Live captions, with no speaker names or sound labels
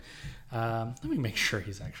Let me make sure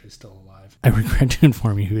he's actually still alive. I regret to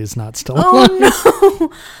inform you he is not still alive. Oh,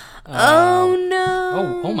 no. Oh,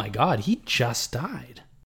 no. Oh my God. He just died.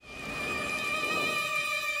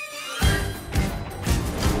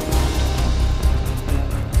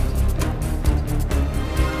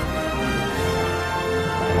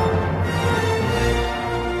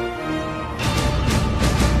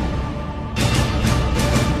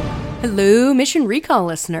 Hello, Mission Recall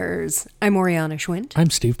listeners. I'm Oriana Schwint. I'm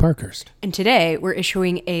Steve Parkhurst. And today we're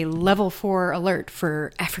issuing a level 4 alert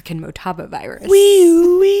for African Motaba virus.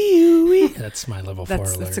 Wee. That's my level 4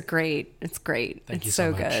 alert. It's great. It's great. Thank you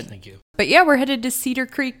so so much. good. Thank you. But yeah, we're headed to Cedar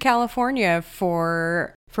Creek, California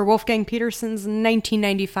for Wolfgang Petersen's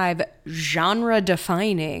 1995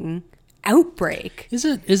 genre-defining Outbreak. Is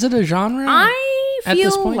it a genre? I at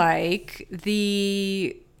this feel point? like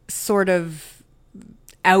the sort of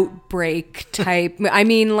outbreak type. I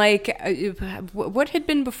mean, like, what had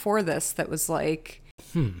been before this that was like?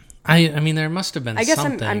 I mean, there must have been. I guess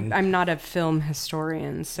something. I'm not a film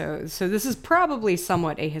historian, so this is probably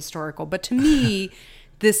somewhat ahistorical. But to me,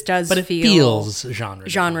 this does But it feel feels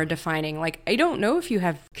genre defining. Like, I don't know if you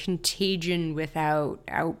have Contagion without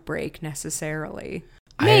Outbreak necessarily.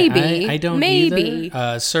 Maybe I don't maybe.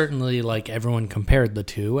 either. Certainly, like, everyone compared the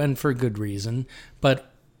two, and for good reason. But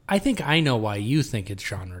I think I know why you think it's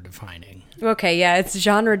genre defining. Okay, yeah, it's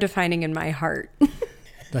genre defining in my heart.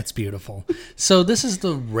 That's beautiful. So this is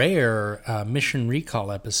the rare Mission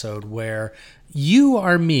Recall episode where you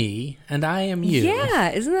are me and I am you.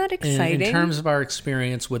 Yeah, isn't that exciting? In terms of our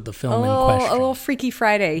experience with the film a in question. little Freaky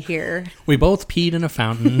Friday here. We both peed in a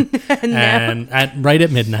fountain right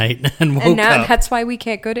at midnight and woke up. That's why we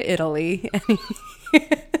can't go to Italy.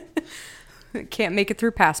 Can't make it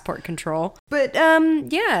through passport control. But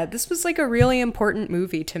yeah, this was like a really important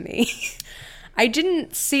movie to me. I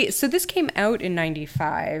didn't see, so this came out in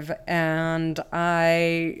 95 and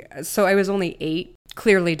I was only 8.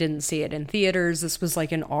 Clearly didn't see it in theaters. This was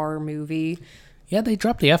like an R movie. Yeah, they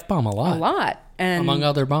dropped the F-bomb a lot. And among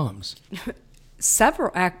other bombs.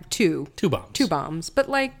 Two bombs. 2 bombs. But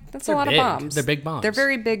like, that's They're a lot big. of bombs. They're big bombs. They're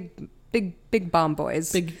very big bomb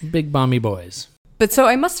boys. Big bomby boys. But so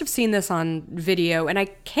I must have seen this on video, and I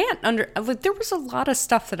can't there was a lot of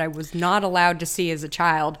stuff that I was not allowed to see as a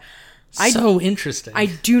child. So interesting. I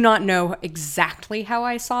do not know exactly how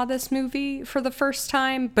I saw this movie for the first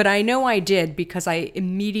time, but I know I did because I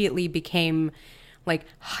immediately became like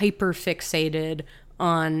hyper fixated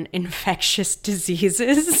on infectious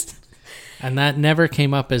diseases. And that never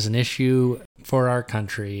came up as an issue for our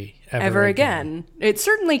country ever again. It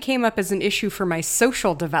certainly came up as an issue for my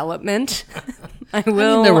social development.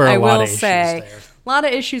 There were a lot of issues say there. a lot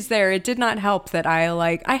of issues there. It did not help that I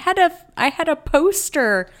had a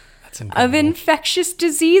poster of infectious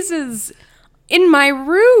diseases in my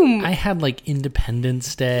room. I had like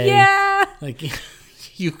Independence Day. Yeah. Like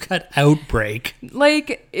you got Outbreak.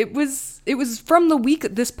 Like it was from the week.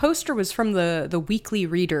 This poster was from the Weekly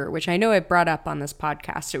Reader, which I know I brought up on this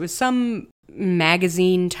podcast. It was some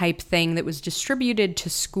magazine type thing that was distributed to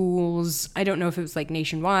schools. I don't know if it was like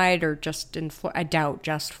nationwide or just in I doubt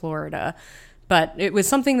just Florida, but it was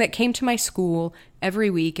something that came to my school every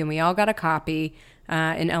week, and we all got a copy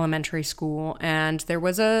in elementary school. And there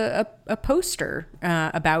was a poster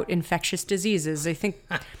about infectious diseases. I think.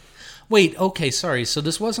 Wait, okay, sorry. So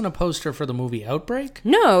this wasn't a poster for the movie Outbreak?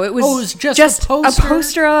 No, it was, it was just a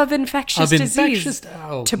poster of infectious disease.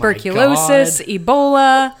 Oh, tuberculosis,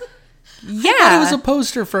 Ebola. Yeah. I thought it was a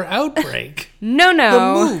poster for Outbreak. No.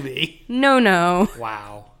 The movie. No.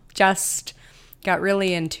 Wow. Just got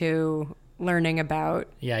really into learning about.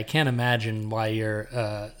 Yeah, I can't imagine why your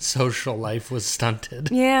social life was stunted.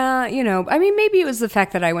 Yeah, I mean, maybe it was the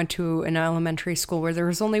fact that I went to an elementary school where there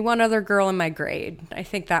was only one other girl in my grade. I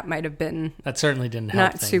think that might have been. That certainly didn't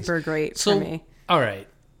help not things. super great for me. All right.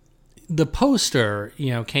 The poster,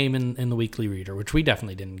 came in the Weekly Reader, which we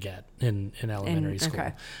definitely didn't get in elementary school.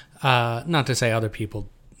 Okay. Not to say other people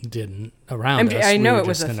didn't around us. I know we were it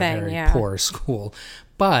was just a in thing, a very yeah. poor school.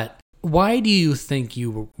 But why do you think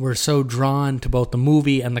you were so drawn to both the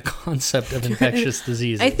movie and the concept of infectious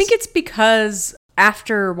diseases? I think it's because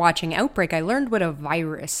after watching Outbreak, I learned what a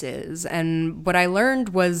virus is. And what I learned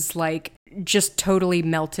was like just totally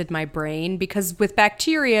melted my brain, because with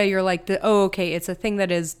bacteria, you're like, okay, it's a thing that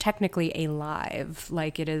is technically alive,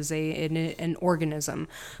 like it is an organism.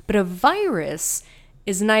 But a virus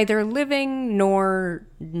is neither living nor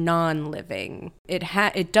non-living.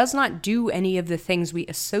 It does not do any of the things we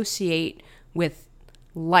associate with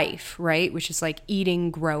life, right? Which is like eating,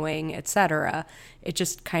 growing, etc. It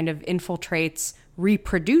just kind of infiltrates,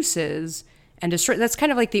 reproduces, and destroy. That's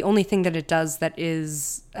kind of like the only thing that it does that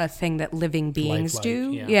is a thing that living beings Lifelike,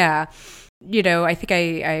 do. yeah. Yeah. You know, I think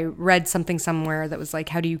I read something somewhere that was like,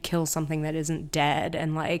 how do you kill something that isn't dead?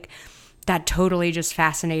 And like, that totally just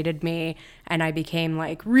fascinated me. And I became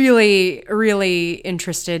like really, really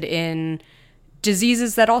interested in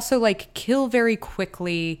diseases that also like kill very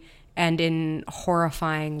quickly and in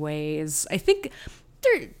horrifying ways. I think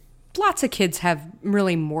lots of kids have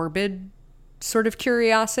really morbid sort of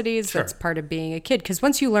curiosities. Sure. That's part of being a kid. Because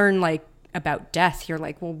once you learn like about death, you're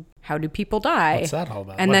like, well, how do people die? What's that all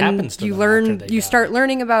about? And What then happens to you them after learn, they you die? start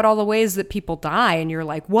learning about all the ways that people die, and you're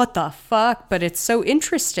like, what the fuck? But it's so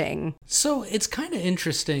interesting. So it's kind of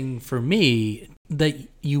interesting for me that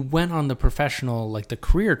you went on the professional, like the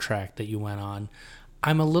career track that you went on.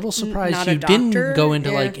 I'm a little surprised Not a you didn't doctor? go into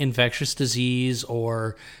Yeah. like infectious disease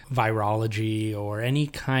or virology or any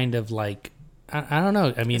kind of like, I don't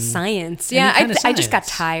know. I mean, Science. Any Yeah, kind of I just got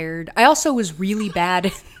science. tired. I also was really bad.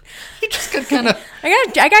 you just got kind of. I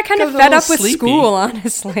got kind of Got a fed little up with sleepy. school,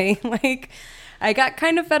 honestly. Like, I got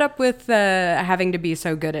kind of fed up with having to be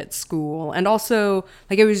so good at school. And also,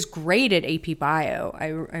 like, I was great at AP Bio. I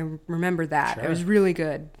remember that. I was really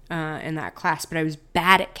good in that class, but I was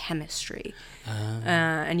bad at chemistry.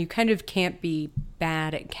 And you kind of can't be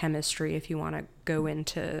bad at chemistry if you want to go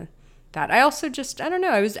into that. I also just, I don't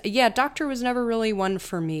know. Doctor was never really one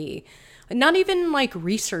for me. Not even like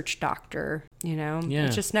research doctor, you know? Yeah. It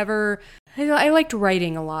just never, I liked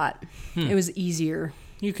writing a lot. It was easier.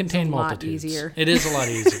 You contain a lot multitudes. easier. It is a lot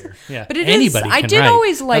easier. Yeah, But it is- anybody I can did write.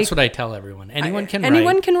 always like- That's what I tell everyone. Anyone can write.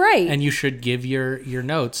 Anyone can write. and you should give your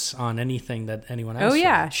notes on anything that anyone else. Oh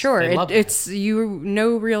yeah, writes. sure. They love that. It's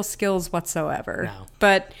no real skills whatsoever. No.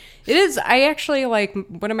 But it is. I actually like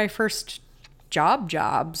one of my first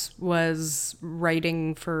jobs was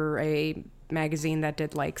writing for a magazine that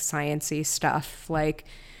did like sciencey stuff. Like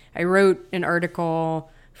I wrote an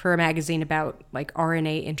article for a magazine about like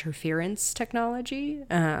RNA interference technology,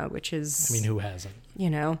 which is, I mean, who hasn't? you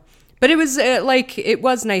know, but it was like, it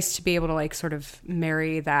was nice to be able to like sort of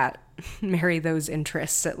marry those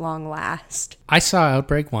interests at long last. I saw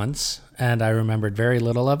Outbreak once, and I remembered very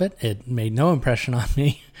little of it. It made no impression on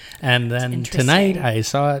me. And then interesting. tonight, I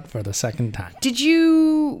saw it for the second time. Did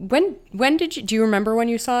you, when did you, do you remember when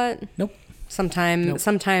you saw it? Nope.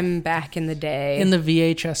 Sometime back in the day. In the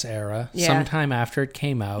VHS era, Yeah. sometime after it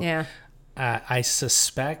came out, Yeah. I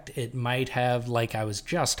suspect it might have, like I was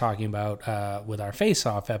just talking about with our Face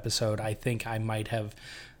Off episode, I think I might have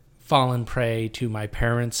fallen prey to my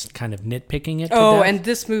parents kind of nitpicking it to death. And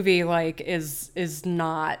this movie like is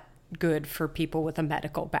not good for people with a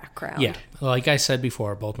medical background. Yeah, like I said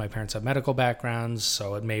before, both my parents have medical backgrounds,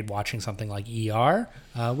 so it made watching something like ER,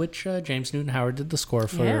 which James Newton Howard did the score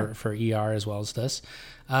for ER as well as this.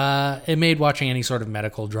 It made watching any sort of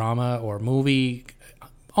medical drama or movie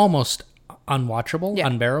almost unwatchable,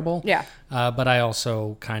 unbearable. Yeah. But I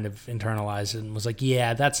also kind of internalized it and was like,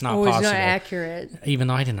 yeah, that's not It's possible. not accurate. Even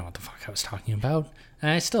though I didn't know what the fuck I was talking about.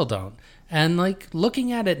 And I still don't. And like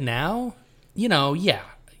looking at it now, you know, yeah,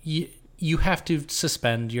 you have to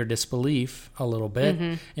suspend your disbelief a little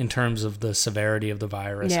bit in terms of the severity of the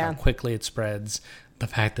virus, how quickly it spreads, the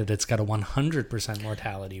fact that it's got a 100%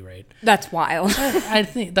 mortality rate. That's wild. I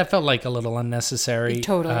think that felt like a little unnecessary.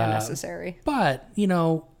 Totally unnecessary. But, you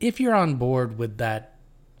know, if you're on board with that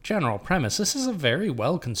general premise, this is a very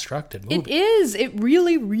well constructed movie. It is. It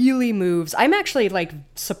really, really moves. I'm actually like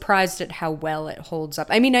surprised at how well it holds up.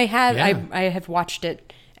 I mean, I have watched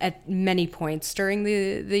it at many points during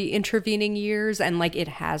the intervening years, and like it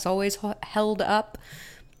has always held up.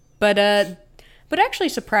 But what actually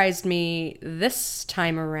surprised me this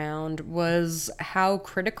time around was how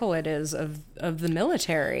critical it is of the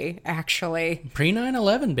military, actually. Pre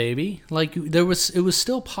 9/11, baby. Like it was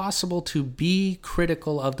still possible to be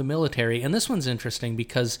critical of the military, and this one's interesting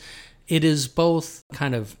because it is both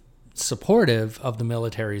kind of supportive of the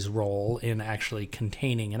military's role in actually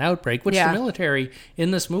containing an outbreak, which the military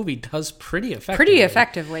in this movie does pretty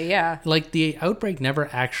effectively. Yeah. Like the outbreak never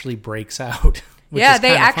actually breaks out. Which Yeah, is they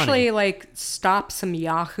kinda actually funny. like stop some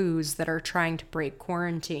yahoos that are trying to break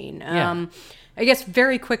quarantine. Yeah. I guess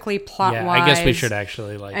very quickly plot wise. I guess we should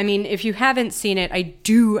actually like. I mean, if you haven't seen it, I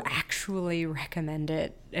do actually recommend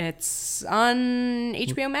it. It's on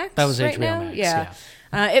HBO Max. That was right HBO now? Max, Yeah.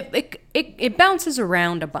 It bounces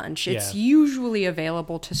around a bunch. It's usually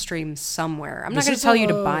available to stream somewhere. I'm not going to tell you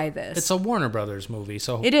to buy this. It's a Warner Brothers movie,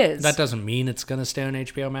 so It is. That doesn't mean it's going to stay on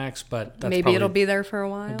HBO Max, but that's Maybe probably it'll be there for a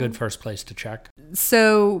while. a good first place to check.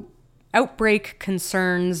 So, Outbreak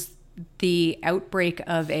concerns the outbreak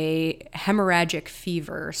of a hemorrhagic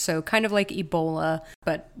fever. So kind of like Ebola,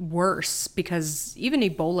 but worse, because even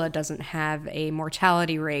Ebola doesn't have a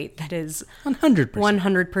mortality rate that is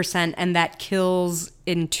 100%, and that kills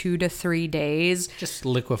in 2 to 3 days. Just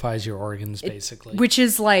liquefies your organs, basically. Which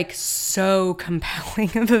is like so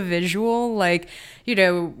compelling of a visual. Like,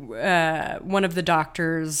 one of the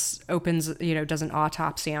doctors does an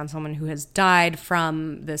autopsy on someone who has died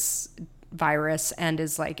from this virus, and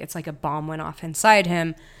is like, it's like a bomb went off inside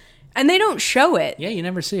him, and they don't show it. Yeah, you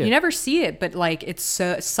never see it. You never see it, but like, it's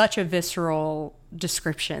such a visceral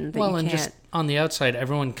description that you can't. Just on the outside,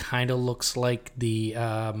 everyone kind of looks like the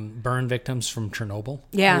burn victims from Chernobyl.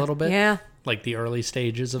 Yeah, a little bit. Yeah, like the early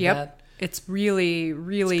stages of that. It's really,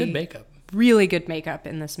 really it's good makeup. Really good makeup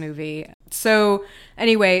in this movie. So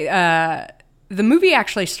anyway, the movie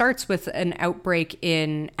actually starts with an outbreak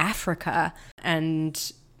in Africa,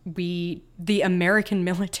 and the American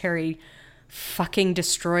military fucking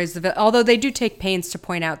destroys the village. Although they do take pains to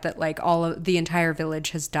point out that like the entire village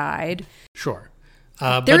has died. Sure.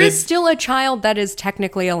 There is still a child that is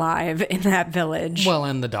technically alive in that village. Well,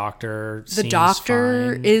 and the doctor is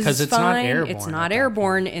fine, because it's not airborne. It's not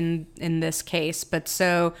airborne in this case, but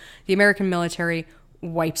so the American military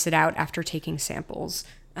wipes it out after taking samples.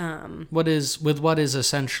 What is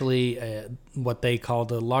essentially what they call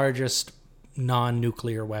the largest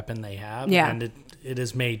non-nuclear weapon they have. Yeah. And it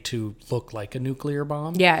is made to look like a nuclear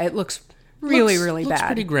bomb. Yeah, it looks really bad. Looks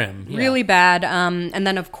pretty grim. Yeah. Really bad. And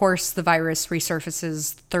then, of course, the virus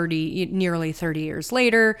resurfaces nearly 30 years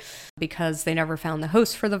later, because they never found the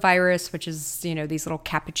host for the virus, which is, these little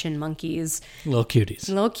capuchin monkeys. Little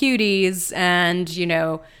cuties. And,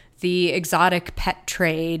 the exotic pet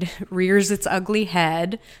trade rears its ugly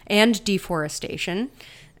head, and deforestation.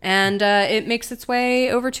 And it makes its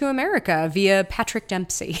way over to America via Patrick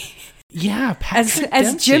Dempsey. Yeah, Patrick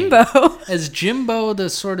as Dempsey. Jimbo. As Jimbo, the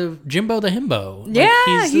himbo. Yeah,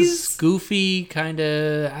 like he's goofy, kind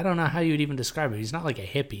of. I don't know how you'd even describe it. He's not like a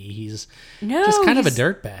hippie. He's just kind of a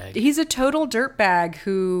dirtbag. He's a total dirtbag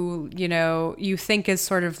who, you think is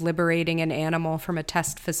sort of liberating an animal from a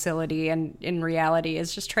test facility, and in reality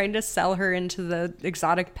is just trying to sell her into the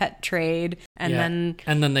exotic pet trade. And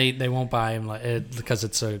then they won't buy him because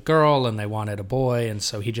it's a girl, and they wanted a boy, and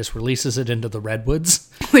so he just releases it into the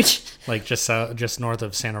redwoods, which. Like just north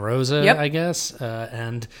of Santa Rosa, yep. I guess,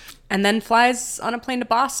 and then flies on a plane to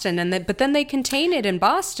Boston, but then they contain it in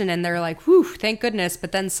Boston, and they're like, "Whew, thank goodness!"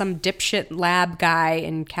 But then some dipshit lab guy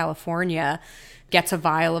in California gets a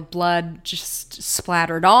vial of blood just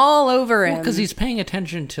splattered all over him because he's paying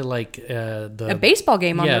attention to like a baseball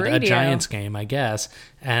game on the radio, a Giants game, I guess,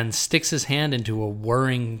 and sticks his hand into a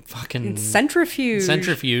whirring fucking centrifuge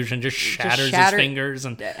and just shatters his fingers,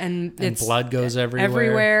 and blood goes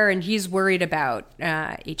everywhere. And he's worried about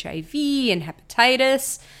HIV and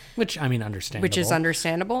hepatitis, which I mean,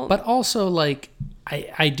 understandable. But also, like,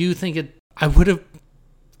 I do think I would have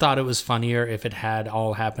thought it was funnier if it had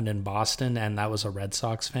all happened in Boston and that was a Red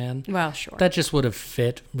Sox fan. Well, sure. That just would have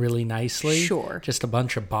fit really nicely. Sure. Just a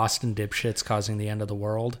bunch of Boston dipshits causing the end of the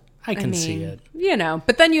world. I mean, see it.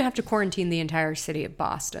 But then you have to quarantine the entire city of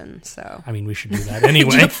Boston, so. I mean, we should do that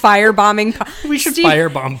anyway. Firebombing. We should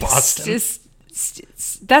firebomb Boston.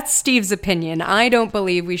 That's Steve's opinion. I don't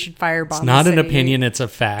believe we should firebomb. It's not an opinion; it's a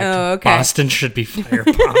fact. Oh, okay. Boston should be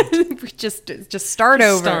firebombed. We just start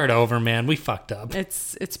over. Start over, man. We fucked up.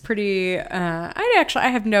 It's pretty. I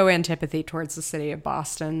have no antipathy towards the city of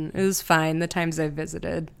Boston. It was fine the times I've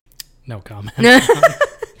visited. No comment.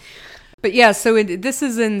 But yeah, so this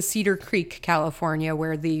is in Cedar Creek, California,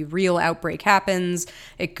 where the real outbreak happens.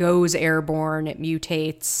 It goes airborne, it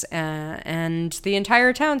mutates, and the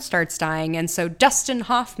entire town starts dying. And so Dustin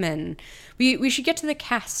Hoffman, we should get to the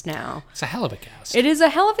cast now. It's a hell of a cast. It is a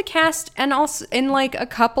hell of a cast, and also in like a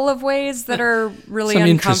couple of ways that are really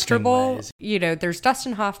uncomfortable. There's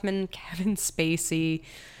Dustin Hoffman, Kevin Spacey,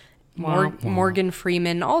 Morgan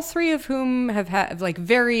Freeman, all three of whom have had like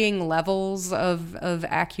varying levels of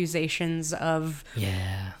accusations of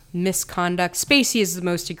misconduct. Spacey is the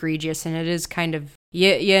most egregious, and it is kind of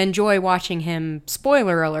you enjoy watching him,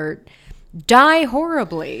 spoiler alert, die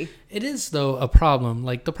horribly. It is, though, a problem.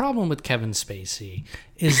 Like, the problem with Kevin Spacey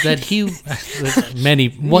is that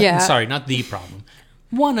sorry, not the problem.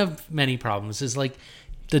 One of many problems is, like,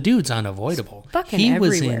 the dude's unavoidable. He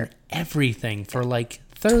was in everything for, like,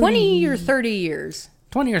 20 or 30 years.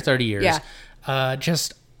 20 or 30 years. Yeah.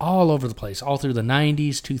 Just all over the place, all through the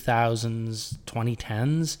 90s, 2000s,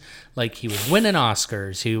 2010s. Like, he was winning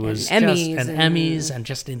Oscars. He was Emmys,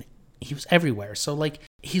 and he was everywhere. So, like,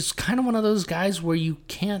 he's kind of one of those guys where you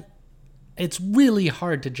can't it's really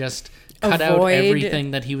hard to just cut out Avoid-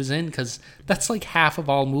 everything that he was in, because that's like half of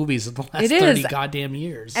all movies of the last It is. 30 goddamn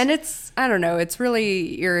years. And it's, I don't know, it's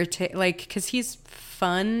really irritating, like, because he's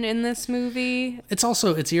fun in this movie. It's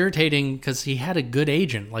irritating because he had a good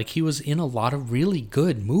agent. Like, he was in a lot of really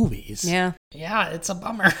good movies. Yeah. Yeah, it's a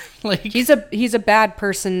bummer. Like, He's a bad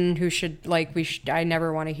person who should, like, I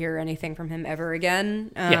never want to hear anything from him ever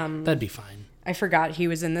again. yeah, that'd be fine. I forgot he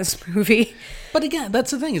was in this movie. But again,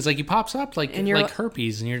 that's the thing, is like he pops up like And you're-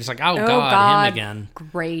 herpes, and you're just like, oh God, him again.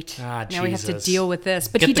 Great. Ah, now we have to Jesus. deal with this.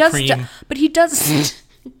 But Get he the does. cream. But he does.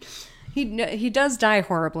 he does die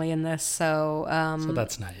horribly in this. So So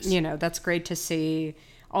that's nice. you know, that's great to see.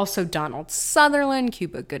 Also, Donald Sutherland,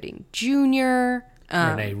 Cuba Gooding Jr.,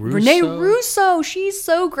 Renee Russo. Renee Russo. She's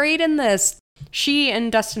so great in this. She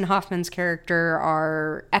and Dustin Hoffman's character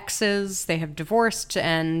are exes. They have divorced,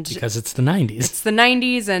 and Because it's the 90s. it's the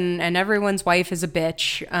 90s, and everyone's wife is a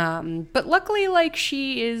bitch. But luckily, like,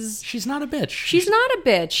 She's not a bitch. she's not a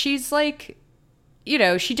bitch. She's like, you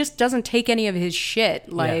know, she just doesn't take any of his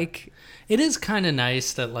shit. Like, It is kind of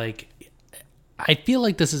nice that, like, I feel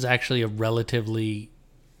like this is actually a relatively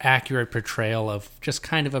accurate portrayal of just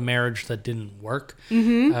kind of a marriage that didn't work.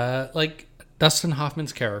 Mm-hmm. Like, Dustin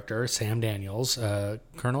Hoffman's character, Sam Daniels,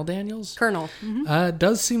 Colonel Daniels, Colonel.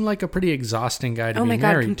 does seem like a pretty exhausting guy to Oh be my God,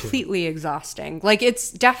 married to. completely exhausting. Like,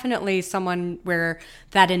 it's definitely someone where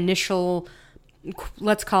that initial,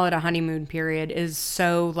 let's call it a honeymoon period, is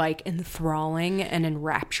so, like, enthralling and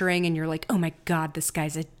enrapturing, and you're like, oh my God, this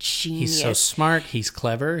guy's a genius. He's so smart. He's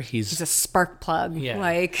clever. He's a spark plug. Yeah.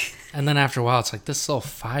 Like, And then after a while, it's like, this little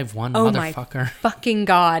 5'1" oh my motherfucker. fucking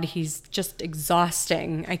God, he's just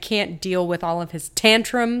exhausting. I can't deal with all of his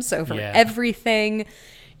tantrums over Yeah. everything.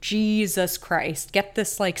 Jesus Christ, get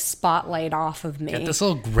this, like, spotlight off of me. Get this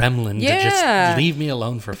little gremlin to Yeah. just leave me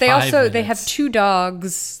alone for They 5 also minutes. they have two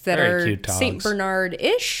dogs that Very are cute dogs. Saint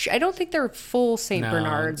Bernard-ish. I don't think they're full Saint No,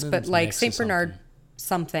 Bernards, it's but a like mix of Saint Bernard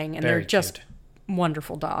something, and Very they're just cute.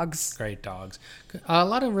 wonderful dogs. Great dogs. A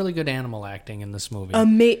lot of really good animal acting in this movie.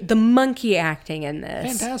 The monkey acting in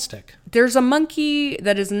this. Fantastic. There's a monkey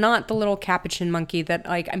that is not the little capuchin monkey that,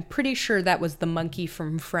 like, I'm pretty sure that was the monkey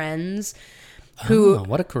from Friends. Who Oh,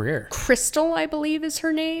 what a career. Crystal, I believe, is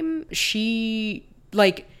her name. She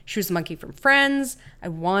was a monkey from Friends. I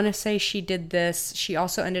want to say she did this. She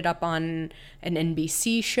also ended up on an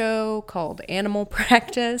NBC show called Animal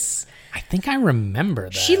Practice. I think I remember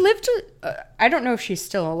that. She lived, I don't know if she's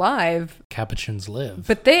still alive, Capuchins live.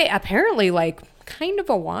 but they apparently, like, kind of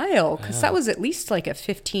a while, because that was at least like a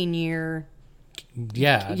 15-year.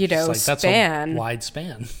 Yeah. you know, it's that's span. a wide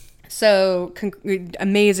span. So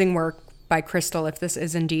amazing work by Crystal, if this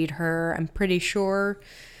is indeed her. I'm pretty sure.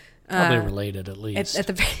 Probably related at least. At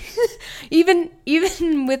the even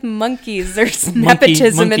with monkeys, there's Monkey-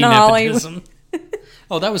 nepotism monkey in Hollywood. nepotism.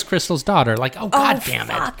 Oh, that was Crystal's daughter. Like, oh, God damn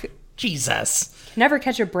fuck. it. Jesus. Never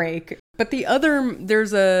catch a break. But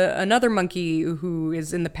there's another monkey who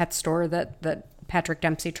is in the pet store that Patrick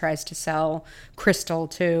Dempsey tries to sell Crystal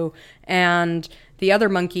to, and the other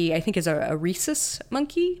monkey I think is a rhesus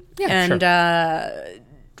monkey. Yeah, and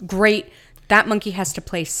great. That monkey has to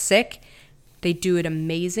play sick. They do it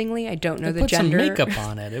amazingly. I don't know the Put gender. some makeup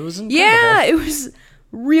on it. It was incredible. Yeah, it was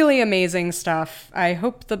really amazing stuff. I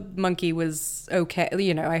hope the monkey was okay.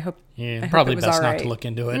 You know, I hope. Yeah, I hope probably it was best all not right. to look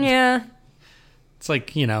into it. Yeah, It's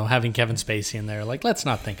like, you know, having Kevin Spacey in there. Like, let's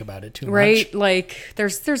not think about it too right. much. Like,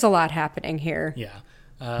 there's a lot happening here. Yeah.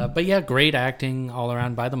 But yeah, great acting all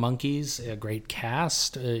around by the monkeys. A great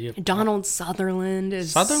cast. Donald Sutherland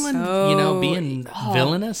is Sutherland, so, you know, being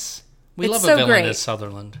villainous. We It's love so a villainous great.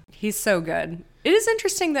 Sutherland. He's so good. It is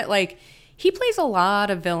interesting that, like, he plays a lot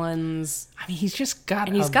of villains, I mean, he's just got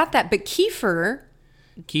and he's got that. But Kiefer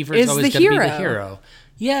Kiefer's is always the going to be the hero. hero.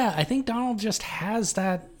 Yeah, I think Donald just has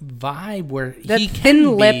that vibe where that he can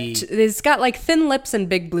thin-lipped. be, He's got like thin lips and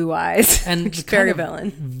big blue eyes, and which is kind very of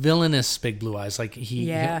villain. villainous big blue eyes. Like he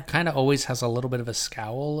Yeah. kind of always has a little bit of a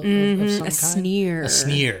scowl of some a kind. sneer. A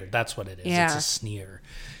sneer. That's what it is. Yeah. It's a sneer.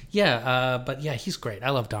 Yeah, but yeah, he's great. I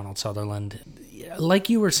love Donald Sutherland. Like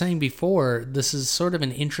you were saying before, this is sort of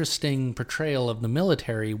an interesting portrayal of the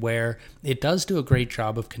military where it does do a great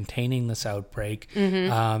job of containing this outbreak,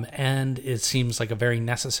 and it seems like a very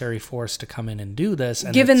necessary force to come in and do this.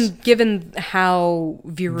 And it's Given how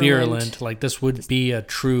virulent, like this would be a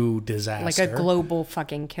true disaster. like a global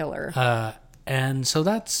fucking killer. And so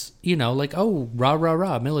that's, you know, like, oh, rah, rah,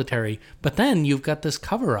 rah, military. But then you've got this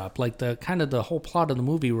cover up. Like the whole plot of the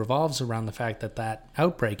movie revolves around the fact that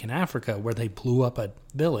outbreak in Africa where they blew up a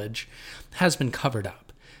village has been covered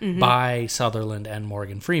up. by Sutherland and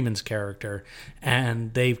Morgan Freeman's character.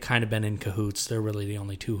 And they've kind of been in cahoots. They're really the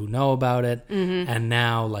only two who know about it. And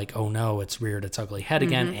now, like, oh no, it's reared its ugly head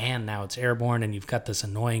again. And now it's airborne. And you've got this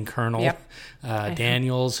annoying Colonel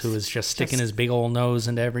Daniels, who is just sticking his big old nose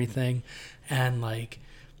into everything. And, like,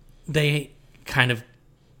 they kind of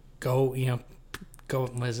go,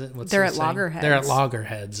 what is it? They're at loggerheads. They're at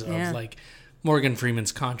loggerheads of, like, Morgan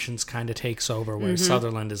Freeman's conscience kind of takes over, where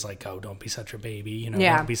Sutherland is like, oh, don't be such a baby,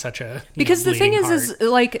 don't be such a because the thing heart. is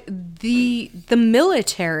like the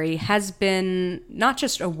military has been not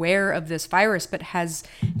just aware of this virus, but has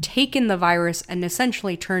taken the virus and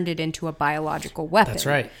essentially turned it into a biological weapon. That's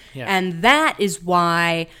right. Yeah. And that is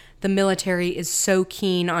why the military is so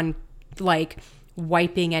keen on, like,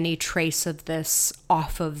 wiping any trace of this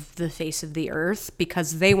off of the face of the earth,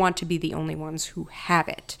 because they want to be the only ones who have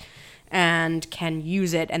it and can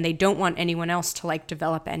use it, and they don't want anyone else to, like,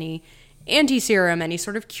 develop any anti-serum, any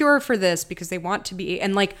sort of cure for this, because they want to be,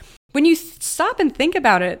 and, like, when you stop and think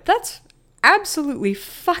about it, that's absolutely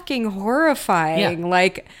fucking horrifying.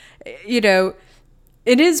 Like, it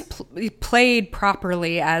is played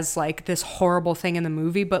properly as, like, this horrible thing in the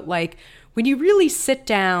movie, but, like, when you really sit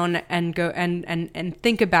down and go and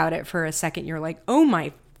think about it for a second, you're like, oh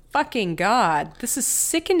my fucking God, this is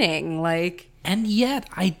sickening. Like, and yet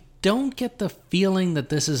I don't get the feeling that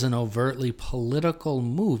this is an overtly political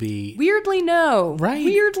movie. Weirdly, no. Right?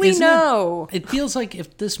 Weirdly, no. It feels like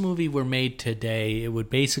if this movie were made today, it would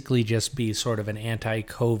basically just be sort of an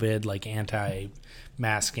anti-COVID, like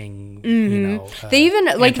anti-masking, they even,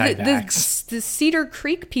 like, the Cedar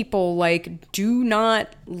Creek people, like, do not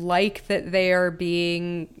like that they are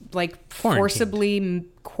being, like, forcibly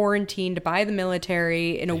quarantined by the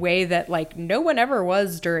military in a way that, like, no one ever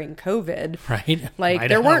was during COVID. Right. Like,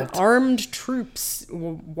 there weren't armed troops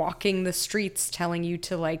walking the streets telling you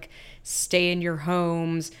to, like, stay in your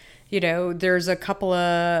homes. There's a couple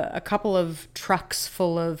of trucks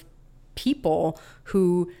full of people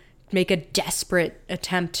who make a desperate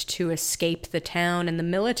attempt to escape the town, and the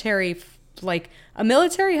military, like, a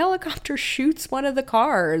military helicopter shoots one of the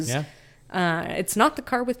cars. Yeah. It's not the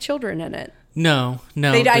car with children in it. No.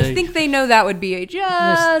 I think they know that would be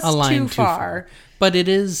just a line too far. But it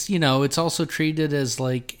is, it's also treated as,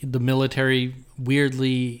 like, the military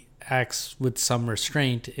weirdly acts with some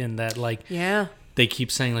restraint in that, like, they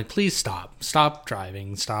keep saying, like, please stop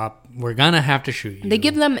driving, stop. We're gonna have to shoot you. They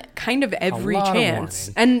give them kind of every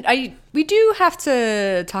chance. And we do have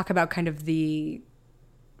to talk about kind of the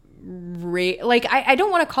I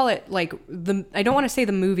don't want to call it, like, I don't want to say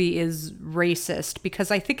the movie is racist,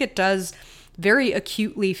 because I think it does very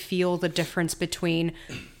acutely feel the difference between,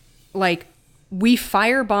 like, we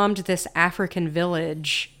firebombed this African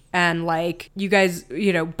village and, like, you guys,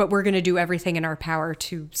 but we're going to do everything in our power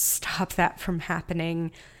to stop that from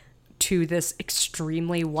happening to this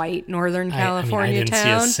extremely white Northern California town. I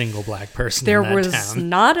didn't see a single black person in that town. There was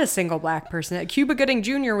not a single black person. Cuba Gooding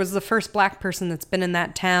Jr. was the first black person that's been in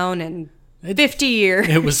that town in 50 years.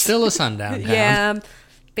 It was still a sundown town. Yeah.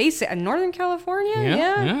 Basic Northern California?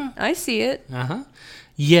 Yeah. I see it. Uh-huh.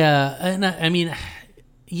 Yeah, and I mean,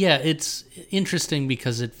 it's interesting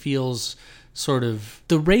because it feels sort of,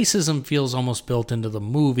 the racism feels almost built into the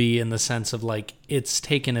movie in the sense of, like, it's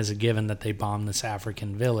taken as a given that they bombed this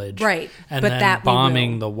African village. Right. And but then that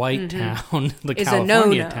bombing the white town, the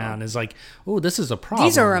California town, is like, oh, this is a problem.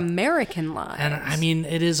 These are American lives. And I mean,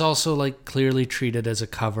 it is also, like, clearly treated as a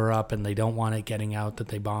cover up, and they don't want it getting out that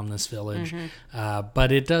they bombed this village.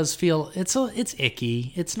 But it does feel, it's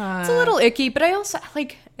icky. It's not. It's a little icky, but I also,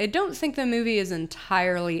 like, I don't think the movie is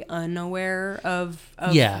entirely unaware of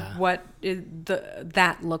what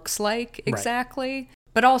that looks like exactly. Right.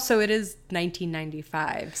 But also, it is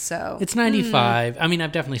 1995, so... It's 95. I mean,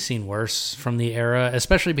 I've definitely seen worse from the era,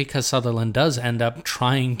 especially because Sutherland does end up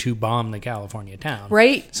trying to bomb the California town.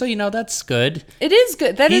 Right. So, that's good. It is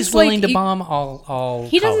good. He's willing to bomb all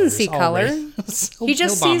He colors, doesn't see color.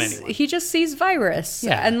 He just sees virus.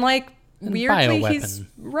 Yeah. And, like, weirdly, he's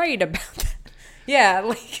right about that. Yeah,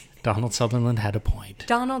 like... Donald Sutherland had a point.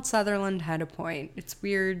 It's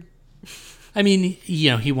weird. I mean,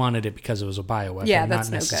 he wanted it because it was a bioweapon, that's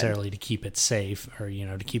not necessarily to keep it safe or,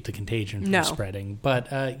 to keep the contagion from spreading.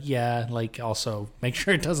 But, like, also make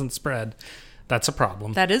sure it doesn't spread. That's a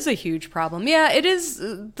problem. That is a huge problem. Yeah, it is.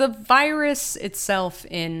 The virus itself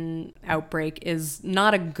in Outbreak is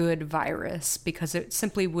not a good virus because it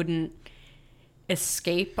simply wouldn't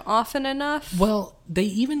escape often enough. Well, they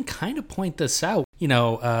even kind of point this out.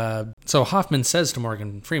 So Hoffman says to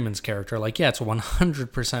Morgan Freeman's character, like, yeah, it's a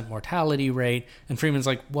 100% mortality rate. And Freeman's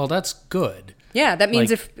like, well, that's good. Yeah, that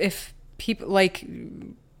means, like, if people, like,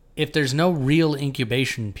 if there's no real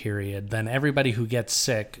incubation period, then everybody who gets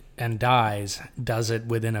sick and dies does it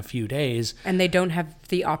within a few days. And they don't have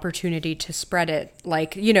the opportunity to spread it.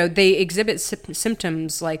 Like, they exhibit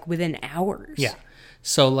symptoms like within hours. Yeah.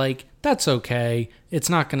 So, like, that's okay. It's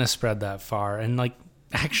not going to spread that far. And, like,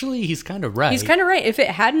 actually, he's kind of right. He's kind of right. If it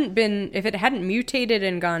hadn't mutated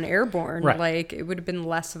and gone airborne, Right. like, it would have been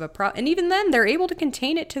less of a problem. And even then, they're able to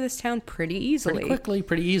contain it to this town pretty easily. Pretty quickly,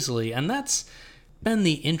 pretty easily. And that's been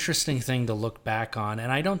the interesting thing to look back on.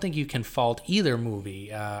 And I don't think you can fault either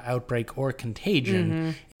movie, Outbreak or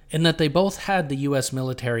Contagion, in that they both had the U.S.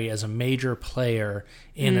 military as a major player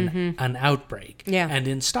in an outbreak and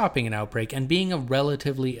in stopping an outbreak and being a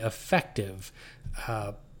relatively effective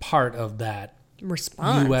part of that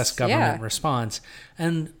response. U.S. government response.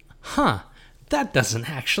 And, that doesn't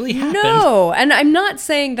actually happen. No, and I'm not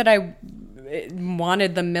saying that I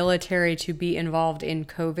wanted the military to be involved in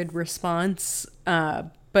COVID response,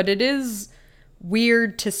 but it is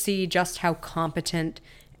weird to see just how competent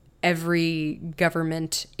every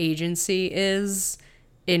government agency is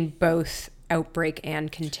in both Outbreak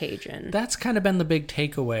and Contagion. That's kind of been the big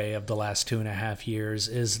takeaway of the last 2.5 years,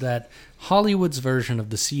 is that Hollywood's version of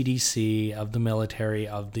the CDC, of the military,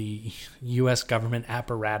 of the U.S. government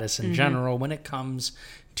apparatus in general, when it comes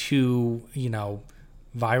to,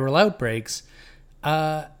 viral outbreaks,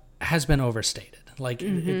 has been overstated. Like,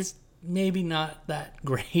 it's maybe not that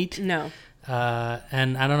great. No.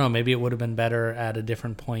 And I don't know, maybe it would have been better at a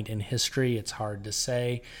different point in history. It's hard to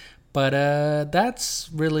say. But that's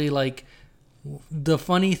really, like, the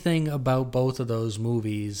funny thing about both of those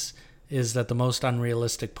movies is that the most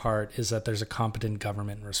unrealistic part is that there's a competent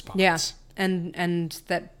government response. Yeah, and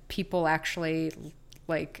that people actually,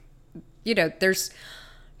 like, there's...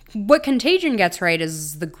 What Contagion gets right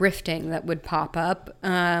is the grifting that would pop up.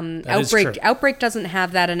 Outbreak doesn't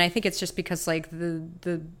have that, and I think it's just because, like,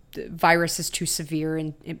 the virus is too severe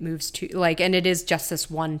and it moves too, like, and it is just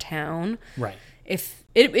this one town. Right. If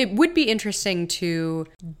it would be interesting to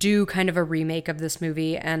do kind of a remake of this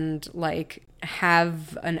movie and, like,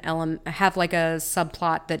 have like a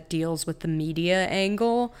subplot that deals with the media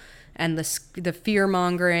angle and the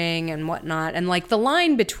fear-mongering and whatnot. And, like, the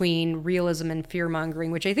line between realism and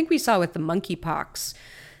fear-mongering, which I think we saw with the monkeypox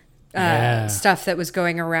stuff that was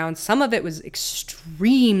going around. Some of it was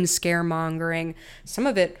extreme scaremongering. Some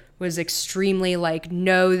of it was extremely, like,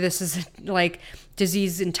 no, this is, like,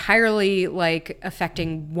 disease entirely, like,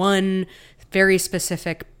 affecting one very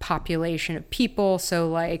specific population of people. So,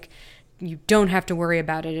 like, you don't have to worry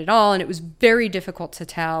about it at all. And it was very difficult to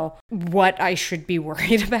tell what I should be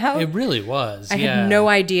worried about. It really was. I had no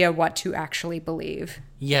idea what to actually believe.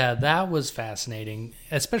 Yeah, that was fascinating,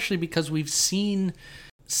 especially because we've seen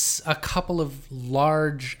a couple of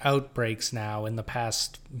large outbreaks now in the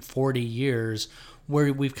past 40 years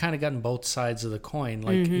where we've kind of gotten both sides of the coin.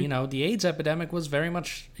 Like, the AIDS epidemic was very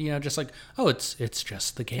much, just like, oh, it's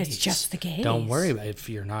just the gays. It's just the gays. Don't worry about it. If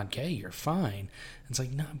you're not gay, you're fine. It's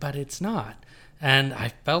like, no, but it's not. And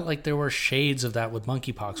I felt like there were shades of that with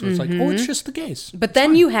monkeypox, where it's like, oh, it's just the gays. But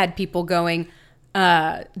then you had people going,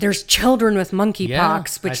 there's children with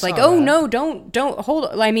monkeypox, which, like, oh, that. no, don't hold.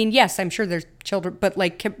 I mean, yes, I'm sure there's children, but,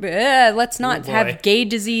 like, let's not have gay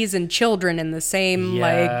disease and children in the same,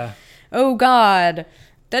 like, oh, God.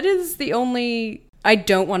 That is the only... I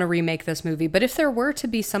don't want to remake this movie, but if there were to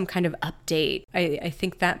be some kind of update, I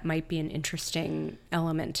think that might be an interesting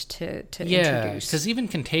element to introduce. Because even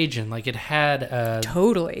Contagion, like, it had...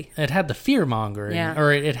 Totally. It had the fear-mongering,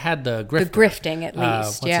 or it had the grifting. The grifting, at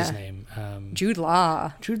least, what's his name? Jude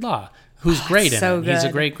Law. Jude Law, who's great in so it. He's a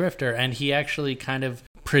good. great grifter, and he actually kind of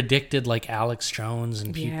predicted, like, Alex Jones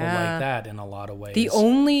and people like that in a lot of ways. The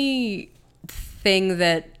only thing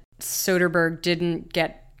that Soderbergh didn't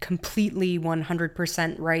get completely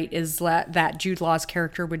 100% right is that Jude Law's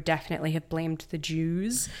character would definitely have blamed the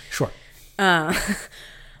Jews. Sure. But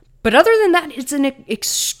other than that, it's an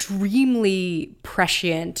extremely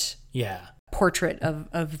prescient portrait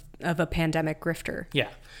of a pandemic grifter. Yeah.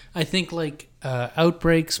 I think, like,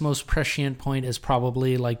 Outbreak's most prescient point is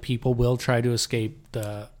probably, like, people will try to escape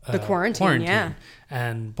the quarantine. Yeah.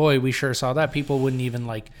 And boy, we sure saw that. People wouldn't even,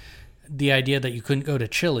 like... The idea that you couldn't go to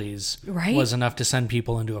Chili's was enough to send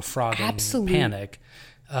people into a frothing panic.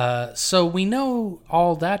 So we know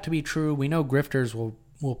all that to be true. We know grifters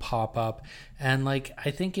will pop up. And, like,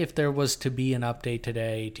 I think if there was to be an update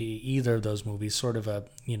today to either of those movies, sort of a,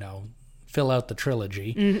 fill out the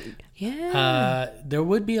trilogy, there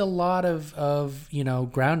would be a lot of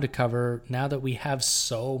ground to cover now that we have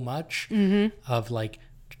so much of, like,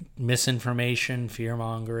 misinformation, fear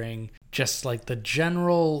mongering, just like the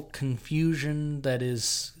general confusion that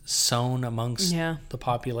is sown amongst the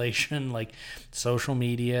population, like social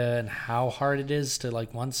media and how hard it is to,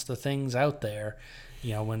 like, once the thing's out there,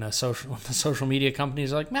 you know, when the social media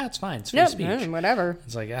companies are like, nah, it's fine, it's free speech. Whatever.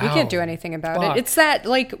 It's like, we can't do anything about it. It's that,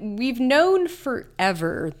 like, we've known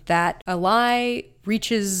forever that a lie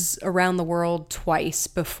reaches around the world twice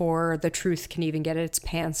before the truth can even get its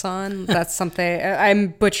pants on. That's something, I'm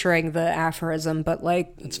butchering the aphorism, but,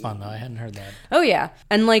 like... It's fun, though. I hadn't heard that. Oh, yeah.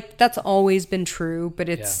 And, like, that's always been true, but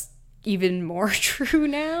it's even more true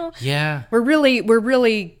now. Yeah. We're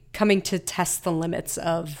really coming to test the limits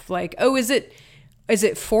of, like, oh, is it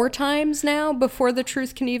 4 times now before the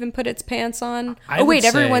truth can even put its pants on?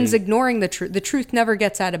 Everyone's ignoring the truth. The truth never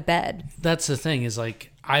gets out of bed. That's the thing, is, like,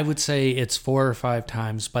 I would say it's 4 or 5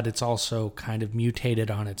 times, but it's also kind of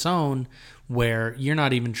mutated on its own, where you're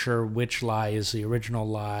not even sure which lie is the original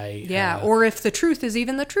lie. Yeah, or if the truth is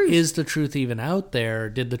even the truth. Is the truth even out there?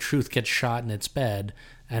 Did the truth get shot in its bed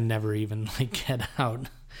and never even, like, get out?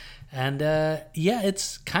 And,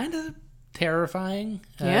 it's kind of terrifying.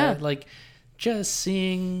 Like, just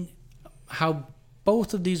seeing how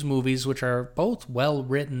both of these movies, which are both well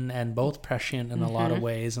written and both prescient in a lot of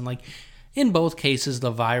ways, and, like, in both cases, the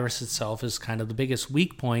virus itself is kind of the biggest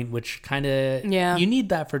weak point, which kind of, you need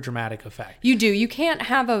that for dramatic effect. You do. You can't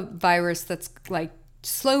have a virus that's, like,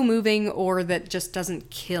 slow moving or that just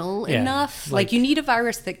doesn't kill enough. Like, you need a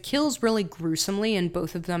virus that kills really gruesomely, and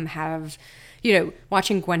both of them have, you know,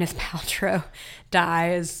 watching Gwyneth Paltrow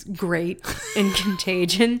die is great in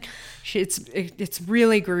Contagion. It's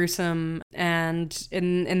really gruesome, and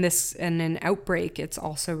in Outbreak, it's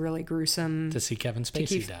also really gruesome to see Kevin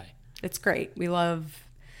Spacey die. It's great. We love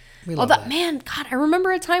that. Man, God, I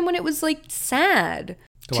remember a time when it was, like, sad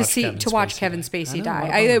to watch Kevin Spacey die.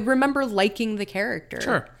 I remember liking the character.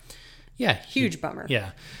 Sure. Yeah. Huge bummer.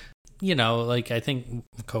 Yeah. You know, like, I think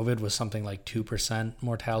COVID was something like 2%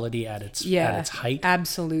 mortality at its height.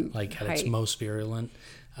 Absolute like, at its most virulent.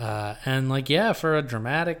 And, like,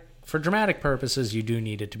 for dramatic purposes, you do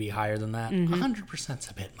need it to be higher than that. 100%'s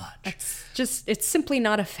a bit much. It's simply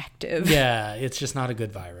not effective. Yeah, it's just not a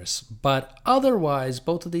good virus. But otherwise,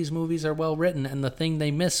 both of these movies are well written, and the thing they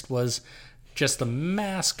missed was just the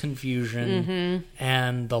mass confusion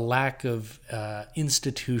and the lack of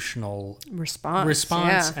institutional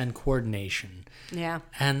response and coordination. Yeah.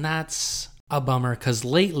 And that's a bummer, because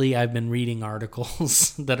lately I've been reading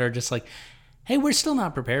articles that are just like, hey, we're still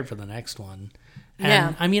not prepared for the next one.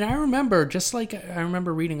 And I mean, I remember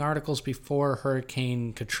reading articles before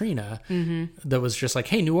Hurricane Katrina that was just like,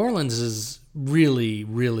 hey, New Orleans is really,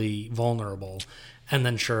 really vulnerable. And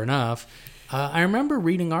then sure enough, I remember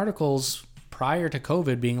reading articles prior to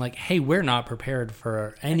COVID being like, hey, we're not prepared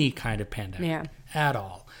for any kind of pandemic at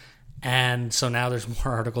all. And so now there's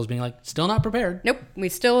more articles being like, still not prepared. Nope, we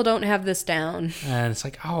still don't have this down. And it's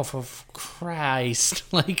like, oh, for Christ.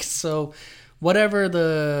 Like, so... Whatever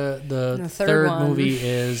the third movie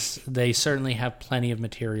is, they certainly have plenty of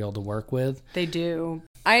material to work with. They do.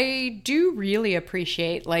 I do really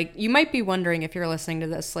appreciate, like, you might be wondering if you're listening to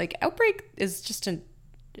this, like, Outbreak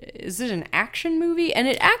is it an action movie? And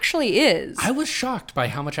it actually is. I was shocked by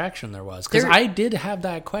how much action there was, because I did have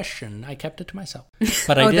that question. I kept it to myself.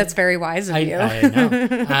 But that's very wise of you. I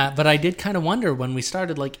know. But I did kind of wonder when we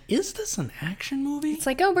started, like, is this an action movie? It's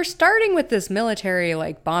like, oh, we're starting with this military,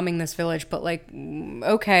 like, bombing this village, but, like,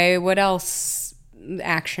 okay, what else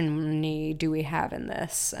action-y do we have in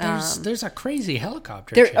this? There's a crazy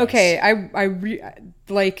helicopter chase. Okay,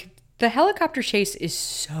 like, the helicopter chase is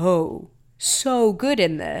so good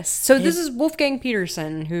in this. So this is Wolfgang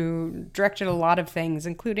Petersen, who directed a lot of things,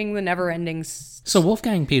 including The Neverending. So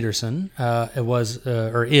Wolfgang Petersen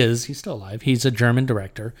he's still alive. He's a German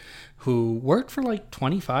director who worked for like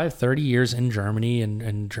 25, 30 years in Germany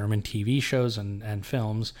and German TV shows and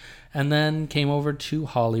films, and then came over to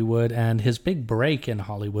Hollywood, and his big break in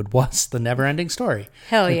Hollywood was The Neverending Story.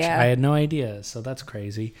 Hell yeah. I had no idea, so that's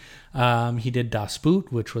crazy. He did Das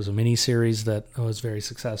Boot, which was a miniseries that was very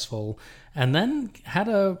successful, and then had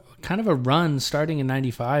a kind of a run starting in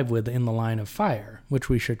 95 with In the Line of Fire, which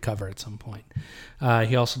we should cover at some point.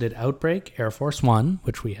 He also did Outbreak, Air Force One,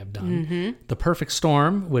 which we have done, The Perfect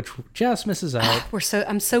Storm, which just misses out.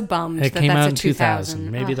 I'm so bummed it came out in 2000.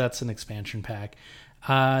 Maybe that's an expansion pack.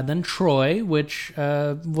 Then Troy, which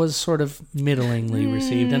was sort of middlingly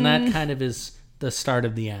received, and that kind of is the start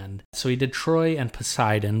of the end. So he did Troy and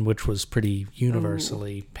Poseidon, which was pretty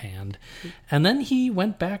universally panned. And then he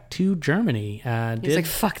went back to Germany. He's like,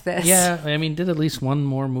 fuck this. Yeah, I mean, did at least one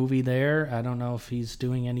more movie there. I don't know if he's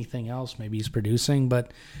doing anything else. Maybe he's producing,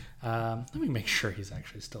 but Let me make sure he's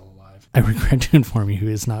actually still alive. I regret to inform you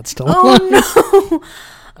he is not still alive.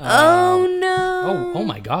 Oh no! Oh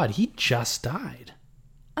my God, he just died.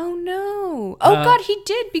 Oh no! Oh God, he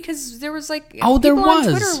did, because there was like there people was.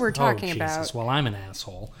 on Twitter were talking Jesus. about. Well, I'm an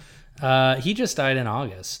asshole. He just died in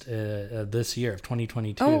August this year of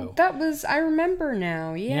 2022. Oh, I remember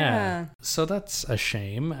now. Yeah. So that's a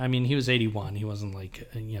shame. I mean, he was 81. He wasn't like,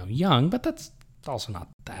 young, but that's also not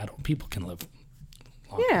that old. People can live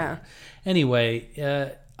longer. Yeah.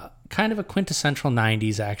 Anyway, kind of a quintessential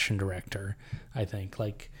 90s action director, I think.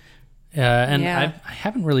 I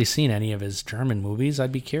haven't really seen any of his German movies.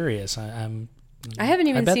 I'd be curious. I haven't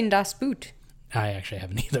even seen Das Boot. I actually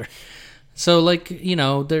haven't either. So,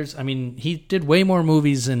 he did way more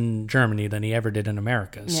movies in Germany than he ever did in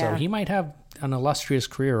America. Yeah. So he might have an illustrious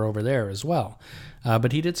career over there as well.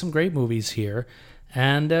 But he did some great movies here.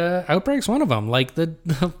 And Outbreak's one of them. Like,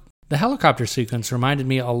 the helicopter sequence reminded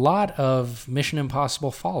me a lot of Mission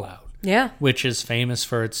Impossible Fallout. Yeah. Which is famous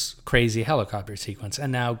for its crazy helicopter sequence.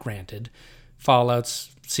 And now, granted,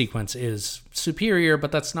 Fallout's sequence is superior,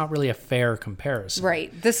 but that's not really a fair comparison.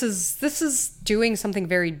 Right. This is doing something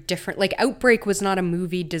very different. Like, Outbreak was not a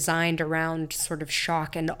movie designed around sort of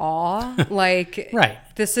shock and awe. Like, right.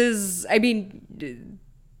 This is,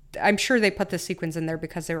 I'm sure they put this sequence in there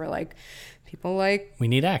because they were like, people like... We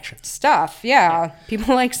need action. Stuff, yeah.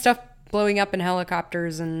 People like stuff blowing up in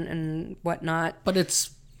helicopters and whatnot. But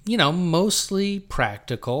it's, mostly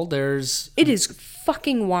practical. It is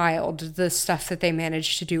fucking wild, the stuff that they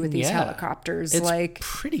managed to do with these helicopters. It's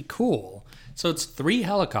pretty cool. So it's 3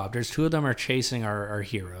 helicopters. 2 of them are chasing our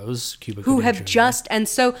heroes, Cuba who Gooding have Jr. just... And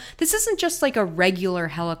so this isn't just like a regular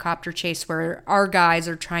helicopter chase where our guys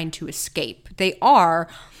are trying to escape. They are,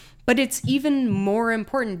 but it's even more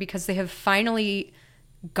important because they have finally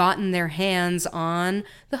gotten their hands on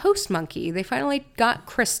the host monkey. They finally got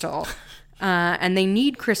Crystal. And they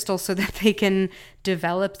need Crystal so that they can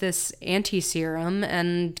develop this anti-serum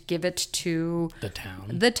and give it to the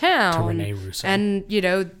town. To Rene Russo. And,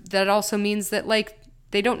 that also means that,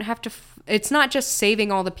 they don't have to... It's not just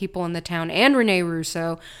saving all the people in the town and Rene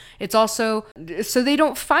Russo. It's also so they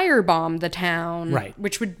don't firebomb the town. Right.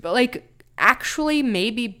 Which would, actually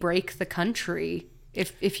maybe break the country,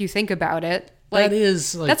 if you think about it.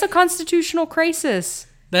 That's a constitutional crisis.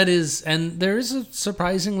 That is, and there is a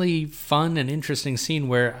surprisingly fun and interesting scene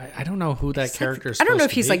where I don't know who that character is supposed to be. I don't know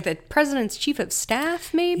if he's like the president's chief of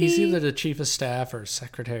staff, maybe? He's either the chief of staff or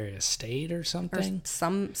secretary of state or something. Or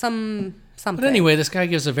something. But anyway, this guy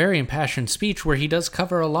gives a very impassioned speech where he does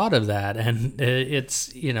cover a lot of that. And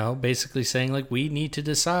it's, basically saying, we need to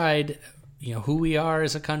decide... who we are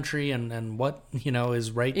as a country and what,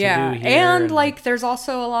 is right to do here. And there's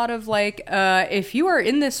also a lot of if you are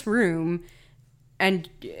in this room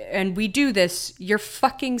and we do this, you're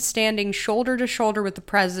fucking standing shoulder to shoulder with the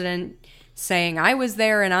president saying, I was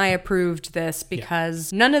there and I approved this,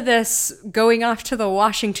 because none of this going off to the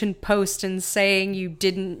Washington Post and saying you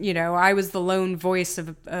didn't, I was the lone voice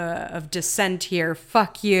of dissent here.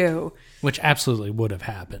 Fuck you. Which absolutely would have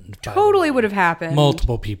happened. Totally would have happened.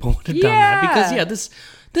 Multiple people would have done that. Because,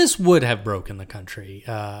 this would have broken the country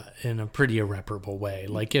in a pretty irreparable way.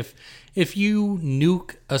 Like, if you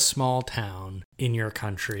nuke a small town in your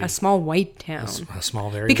country... A small white town. A small,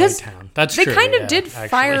 very white town. That's true. They kind of did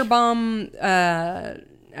firebomb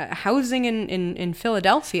housing in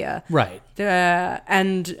Philadelphia. Right.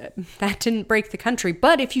 And that didn't break the country.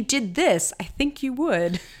 But if you did this, I think you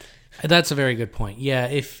would... That's a very good point. Yeah,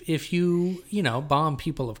 if you, bomb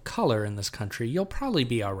people of color in this country, you'll probably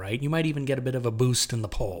be all right. You might even get a bit of a boost in the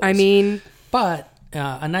polls. But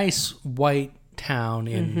a nice white town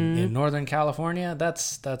in Northern California,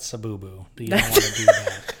 that's a boo-boo. You don't want to do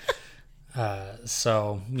that.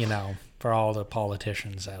 So, for all the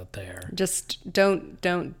politicians out there. Just don't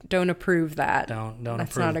approve that. Don't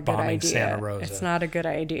that's approve not a good bombing idea. Santa Rosa. It's not a good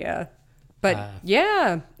idea. But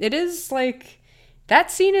it is that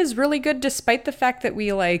scene is really good, despite the fact that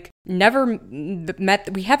we never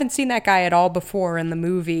met. We haven't seen that guy at all before in the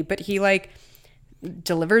movie, but he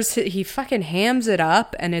delivers. He fucking hams it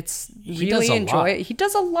up, and it's really enjoy. He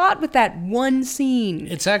does a lot with that one scene.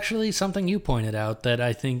 It's actually something you pointed out that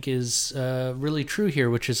I think is really true here,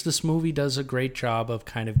 which is this movie does a great job of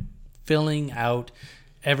kind of filling out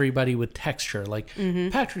everybody with texture.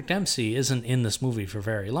 Patrick Dempsey isn't in this movie for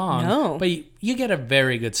very long, but you get a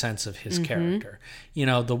very good sense of his character.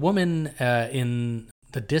 The woman in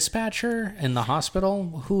the dispatcher in the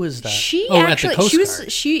hospital, who is that? At the Coast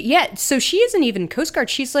Guard. So she isn't even Coast Guard.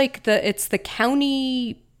 She's it's the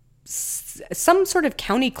county, some sort of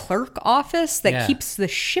county clerk office that keeps the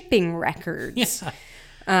shipping records.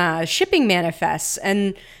 Shipping manifests,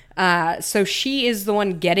 and So she is the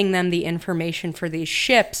one getting them the information for these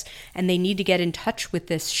ships, and they need to get in touch with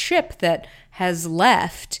this ship that has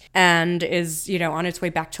left and is, on its way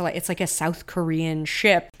back to it's like a South Korean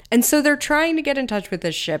ship. And so they're trying to get in touch with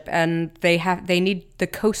this ship, and they need the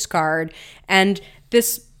Coast Guard, and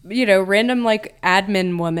this random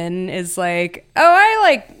admin woman is like, oh,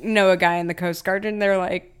 I know a guy in the Coast Guard, and they're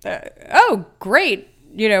like, oh, great.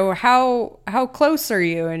 How close are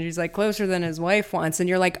you? And she's like, closer than his wife wants. And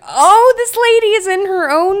you're like, oh, this lady is in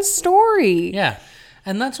her own story. Yeah.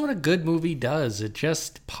 And that's what a good movie does. It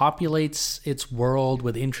just populates its world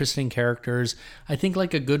with interesting characters. I think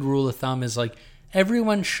a good rule of thumb is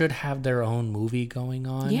everyone should have their own movie going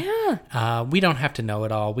on. Yeah. We don't have to know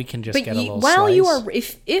it all. We can just get a little while slice. you are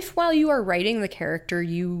if while you are writing the character,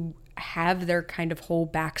 you have their kind of whole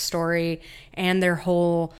backstory and their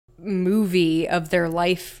whole movie of their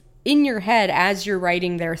life in your head as you're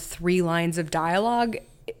writing their 3 lines of dialogue,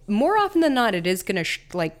 more often than not, it is going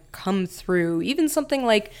to come through. Even something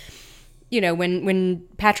when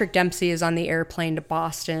Patrick Dempsey is on the airplane to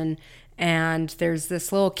Boston, and there's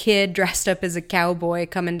this little kid dressed up as a cowboy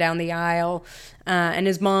coming down the aisle, and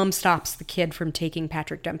his mom stops the kid from taking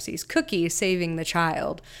Patrick Dempsey's cookie, saving the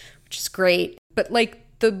child, which is great. But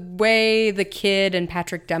the way the kid and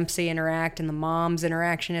Patrick Dempsey interact and the mom's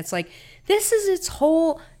interaction, it's this is its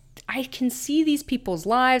whole... I can see these people's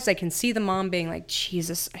lives. I can see the mom being like,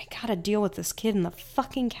 Jesus, I gotta deal with this kid and the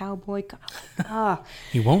fucking cowboy.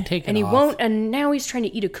 He won't take it and he off. won't. And now he's trying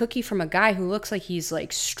to eat a cookie from a guy who looks like he's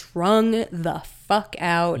strung the fuck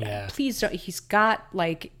out. Yeah. Please don't. He's got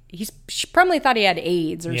she probably thought he had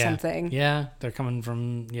AIDS or something. Yeah, they're coming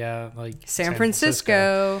from San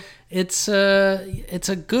Francisco. It's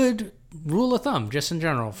a good rule of thumb just in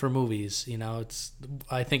general for movies.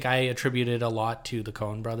 I think I attributed a lot to the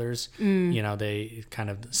Coen brothers. They kind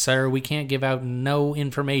of, sir, we can't give out no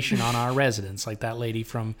information on our residents. That lady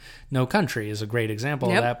from No Country is a great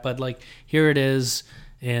example of that. But here it is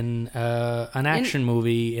in an action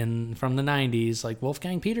movie from the 90s.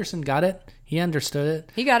 Wolfgang Peterson got it. He understood it.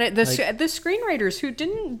 He got it. The screenwriters who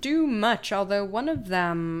didn't do much, although one of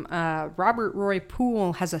them, Robert Roy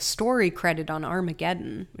Poole, has a story credit on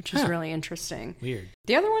Armageddon, which is really interesting. Weird.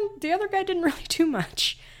 The other guy didn't really do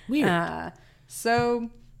much. Weird. So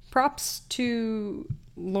props to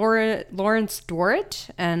Lawrence Dorrit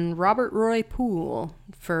and Robert Roy Poole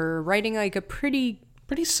for writing a pretty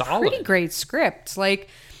solid, pretty great script.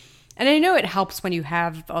 And I know it helps when you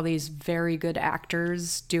have all these very good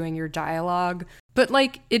actors doing your dialogue, but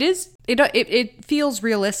it feels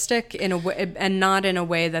realistic in a way, and not in a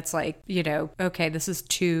way that's okay, this is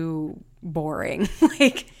too boring.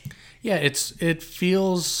 Yeah, it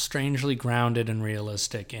feels strangely grounded and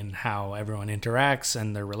realistic in how everyone interacts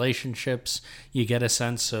and their relationships. You get a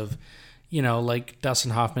sense of,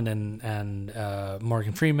 Dustin Hoffman and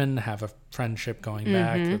Morgan Freeman have a friendship going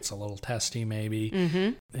back that's a little testy, maybe.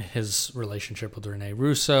 Mm-hmm. His relationship with Rene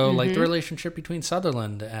Russo, the relationship between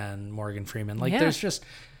Sutherland and Morgan Freeman. There's just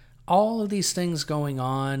all of these things going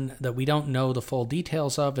on that we don't know the full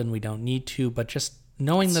details of, and we don't need to, but just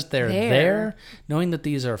knowing that they're there, knowing that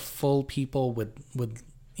these are full people with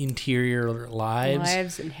interior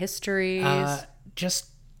lives and histories, just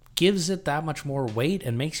gives it that much more weight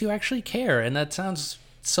and makes you actually care. And that sounds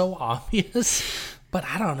so obvious, but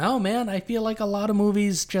I don't know, man. I feel like a lot of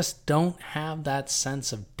movies just don't have that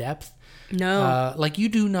sense of depth. No. You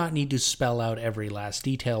do not need to spell out every last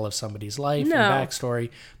detail of somebody's life and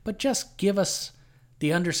backstory, but just give us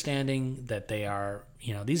the understanding that they are,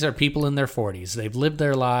 these are people in their 40s. They've lived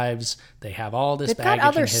their lives. They have all this baggage and history. They've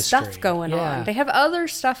got other stuff going on. They have other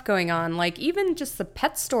stuff going on. Even just the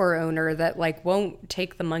pet store owner that won't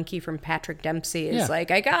take the monkey from Patrick Dempsey is I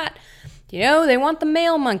got, they want the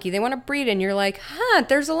male monkey. They want to breed it. And you're like,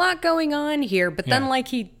 there's a lot going on here. But then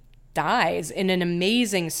he dies in an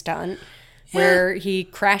amazing stunt where he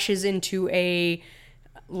crashes into a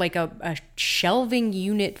shelving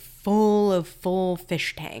unit full of full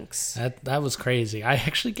fish tanks. That was crazy. I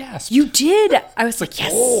actually gasped. You did. I was like,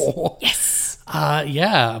 yes, oh. yes.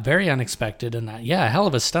 Yeah, very unexpected, and a hell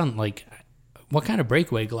of a stunt. What kind of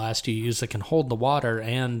breakaway glass do you use that can hold the water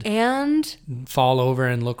and fall over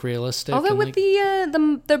and look realistic? Although with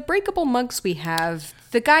the breakable mugs we have,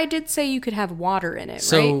 the guy did say you could have water in it,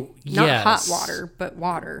 right? Not hot water, but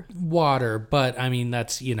water. Water, but I mean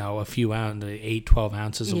that's a few 12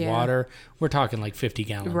 ounces of water. We're talking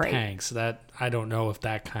 50-gallon tanks. That I don't know if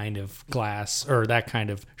that kind of glass or that kind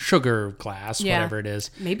of sugar glass, whatever it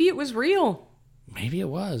is. Maybe it was real. Maybe it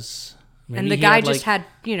was. Maybe and the he guy had, just like,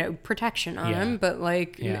 had, protection on Yeah. him, but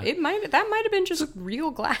like Yeah. that might have been just real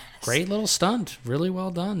glass. great little stunt. Really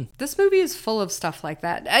well done. This movie is full of stuff like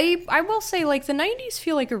that. I will say, like, the 90s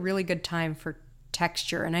feel like a really good time for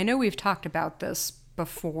texture, and I know we've talked about this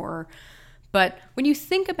before, but when you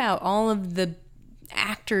think about all of the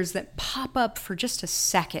actors that pop up for just a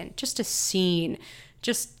second, just a scene,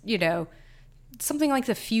 just, something like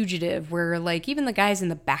The Fugitive, where like even the guys in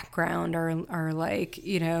the background are like,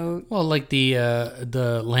 Well, like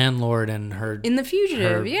the landlord and her in The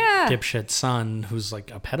Fugitive, her yeah. dipshit son, who's like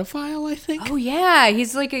a pedophile, I think. Oh yeah,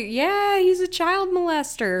 he's a child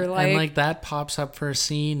molester. And like that pops up for a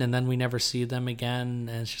scene, and then we never see them again,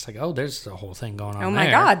 and it's just like, oh, there's the whole thing going on. Oh my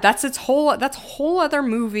there. God, that's a whole other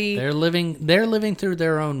movie. They're living through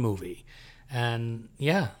their own movie, and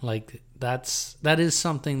yeah, like that is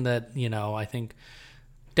something that I think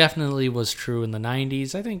definitely was true in the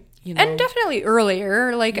 90s. I think and definitely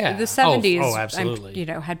earlier, like Yeah. the 70s. Oh, absolutely.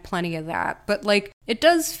 Had plenty of that. But like it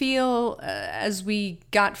does feel as we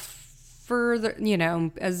got further,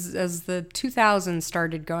 as the 2000s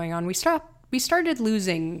started going on, we started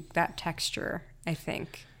losing that texture, I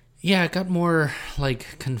think. Yeah, it got more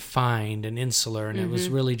like confined and insular, and it was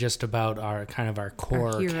really just about our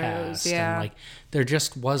core heroes, cast. yeah. And like there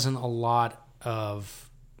just wasn't a lot of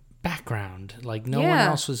background. Like no one Yeah.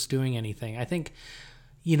 else was doing anything. I think,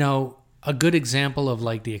 a good example of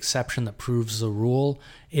like the exception that proves the rule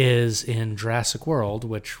is in Jurassic World,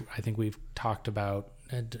 which I think we've talked about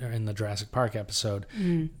in the Jurassic Park episode.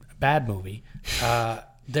 Bad movie.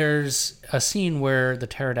 There's a scene where the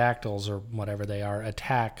pterodactyls or whatever they are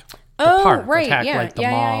attack the park, right, attack yeah, like the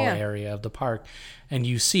yeah, mall yeah. area of the park, and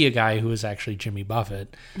you see a guy who is actually Jimmy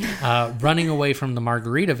Buffett running away from the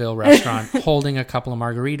Margaritaville restaurant, holding a couple of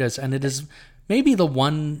margaritas, and it is maybe the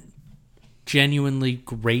one genuinely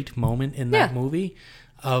great moment in that Yeah. movie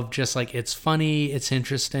of just like it's funny, it's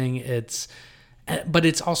interesting, but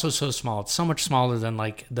it's also so small. It's so much smaller than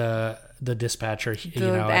like the dispatcher, at the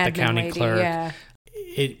admin county lady, clerk. yeah.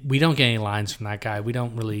 We don't get any lines from that guy. We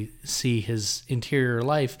don't really see his interior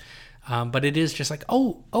life. But it is just like,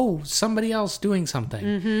 oh, somebody else doing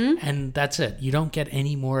something. And that's it. You don't get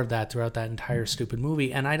any more of that throughout that entire stupid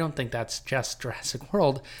movie. And I don't think that's just Jurassic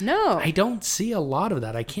World. No. I don't see a lot of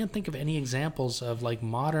that. I can't think of any examples of like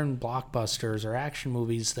modern blockbusters or action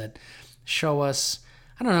movies that show us,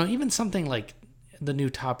 I don't know, even something like the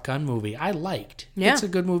new Top Gun movie. I liked. Yeah. It's a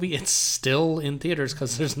good movie. It's still in theaters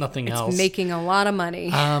because there's nothing else. It's making a lot of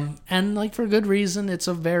money. And like for good reason. It's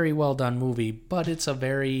a very well done movie, but it's a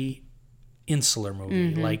very insular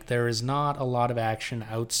movie. Like there is not a lot of action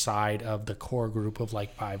outside of the core group of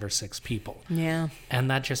like 5 or 6 people. Yeah.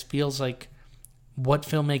 And that just feels like what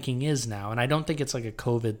filmmaking is now. And I don't think it's like a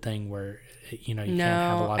COVID thing where you can't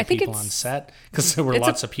have a lot I of think people on set, because there were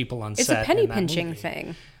lots of people on set. It's a penny in that pinching movie.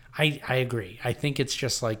 thing. I agree. I think it's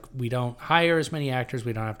just like we don't hire as many actors,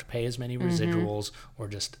 we don't have to pay as many residuals or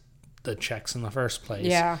just the checks in the first place.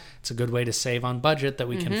 Yeah. It's a good way to save on budget that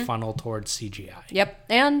we can funnel towards CGI. Yep.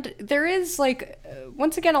 And there is like,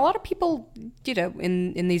 once again, a lot of people,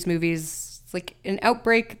 in these movies, like in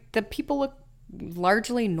Outbreak, the people look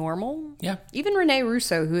largely normal. Yeah. Even Renee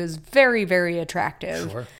Russo, who is very, very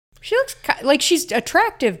attractive. Sure. She looks like she's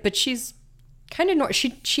attractive, but she's kind of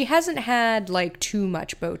she hasn't had like too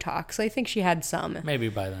much Botox. I think she had some. Maybe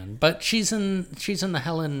by then. But she's in the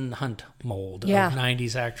Helen Hunt mold Yeah. of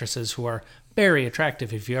 90s actresses who are very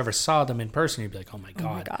attractive. If you ever saw them in person, you'd be like, oh my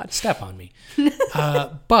God. Step on me.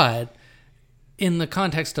 But in the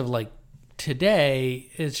context of like today,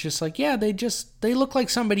 it's just like, yeah, they look like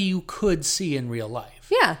somebody you could see in real life.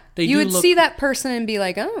 Yeah. They you do would look- see that person and be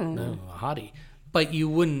like, oh. Oh, a hottie. But you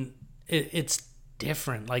wouldn't, it's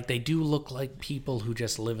different. Like they do look like people who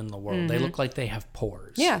just live in the world. They look like they have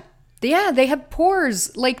pores. Yeah. Yeah, they have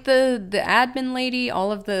pores. Like the admin lady,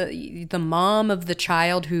 all of the mom of the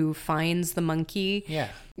child who finds the monkey. Yeah.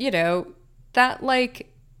 That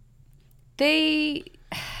like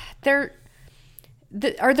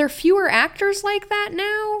are there fewer actors like that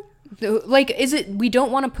now? Like, is it we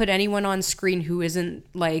don't want to put anyone on screen who isn't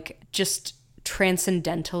like just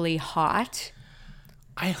transcendentally hot?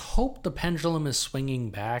 I hope the pendulum is swinging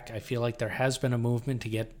back. I feel like there has been a movement to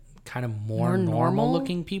get kind of more normal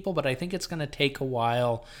looking people, but I think it's going to take a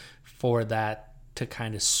while for that to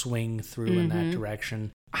kind of swing through in that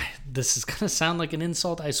direction. This is going to sound like an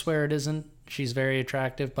insult. I swear it isn't. She's very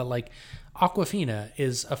attractive, but like Awkwafina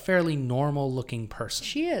is a fairly normal looking person.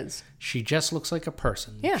 She is. She just looks like a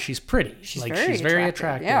person. Yeah. She's pretty. She's like very she's very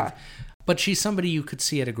attractive, attractive. yeah. But she's somebody you could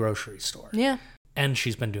see at a grocery store. Yeah. And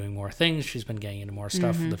she's been doing more things. She's been getting into more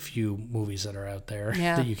stuff. The few movies that are out there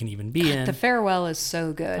that you can even be in. The Farewell is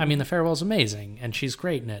so good. I mean, The Farewell's amazing, and she's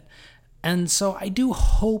great in it. And so I do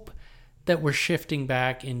hope that we're shifting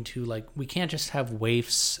back into, like, we can't just have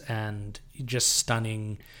waifs and just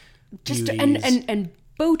stunning just beauties. and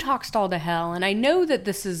Botoxed all to hell. And I know that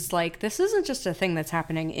this isn't just a thing that's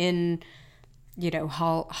happening in,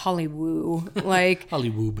 Hollywood, like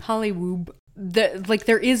Hollywood.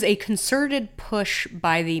 There is a concerted push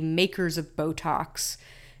by the makers of Botox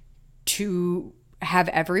to have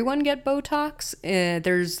everyone get Botox.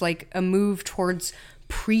 There's like a move towards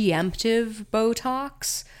preemptive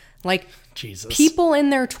Botox. Like, Jesus. People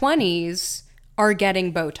in their 20s are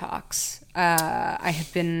getting Botox. I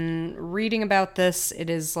have been reading about this. It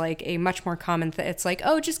is like a much more common thing. It's like,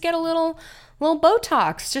 oh, just get a little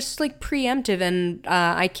Botox, just like preemptive. And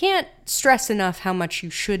I can't stress enough how much you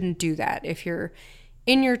shouldn't do that. If you're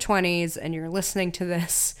in your 20s and you're listening to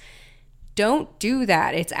this, don't do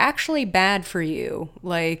that. It's actually bad for you.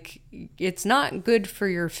 Like, it's not good for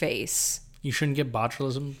your face. You shouldn't get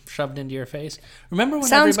botulism shoved into your face. Remember when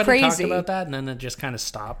Sounds everybody crazy. talked about that and then it just kind of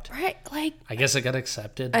stopped? Right, like... I guess it got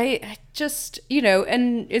accepted. I just,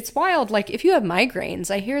 and it's wild. Like, if you have migraines,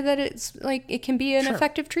 I hear that it's, like, it can be an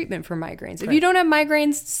effective treatment for migraines. If you don't have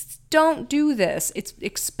migraines, don't do this. It's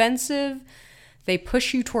expensive. They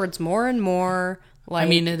push you towards more and more. Like, I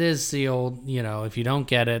mean, it is the old, if you don't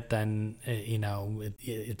get it, then,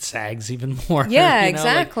 it sags even more. Yeah,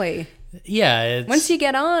 exactly. Yeah. Once you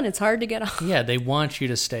get on, it's hard to get off. Yeah, they want you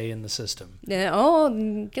to stay in the system. Yeah,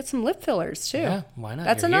 get some lip fillers, too. Yeah, why not?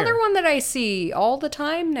 That's another one that I see all the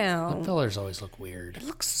time now. Lip fillers always look weird. It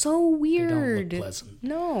looks so weird. They don't look pleasant.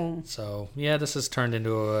 No. So, yeah, this has turned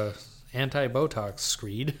into a anti-Botox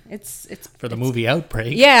screed. It's for the movie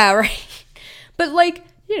Outbreak. Yeah, right. But, like,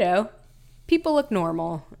 people look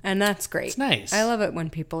normal, and that's great. It's nice. I love it when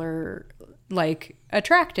people are, like,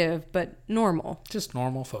 attractive, but normal. Just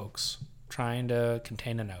normal folks trying to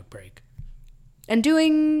contain an outbreak. And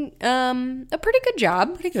doing a pretty good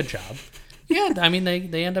job. Pretty good job. Yeah, I mean,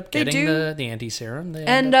 they end up getting the anti-serum. They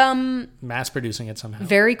end up mass-producing it somehow.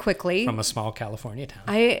 Very quickly. From a small California town.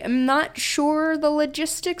 I am not sure the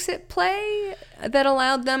logistics at play that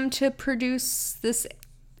allowed them to produce this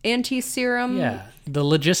anti-serum. Yeah, the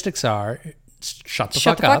logistics are... Shut the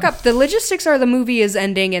fuck up. The logistics are the movie is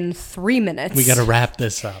ending in 3 minutes. We got to wrap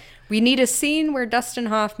this up. We need a scene where Dustin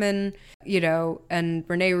Hoffman, and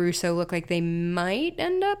Rene Russo look like they might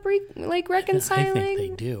end up reconciling. I think they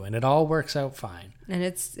do, and it all works out fine. And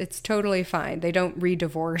it's totally fine. They don't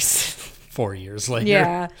re-divorce. 4 years later.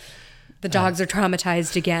 Yeah. The dogs are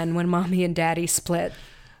traumatized again when mommy and daddy split.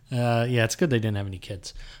 Yeah, it's good they didn't have any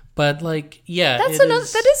kids. But that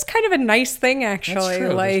is kind of a nice thing, actually. That's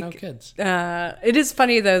true. Like, there's no kids. It is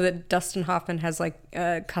funny though that Dustin Hoffman has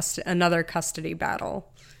another custody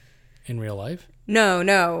battle in real life.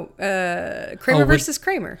 No, Kramer versus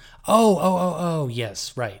Kramer. Oh,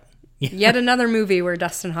 yes, right. Yeah. Yet another movie where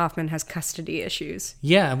Dustin Hoffman has custody issues.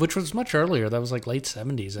 Yeah, which was much earlier. That was like late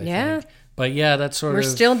 70s, I think. But yeah, that's We're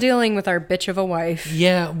still dealing with our bitch of a wife.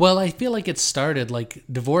 Yeah, well, I feel like it started,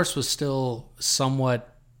 divorce was still somewhat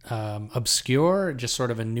obscure, just sort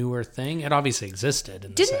of a newer thing. It obviously existed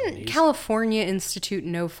in the 70s. Didn't California institute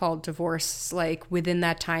no-fault divorce within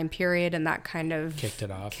that time period, and that kind of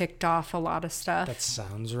kicked off a lot of stuff? That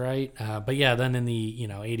sounds right. But yeah, then in the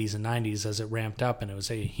 80s and 90s, as it ramped up, and it was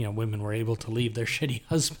women were able to leave their shitty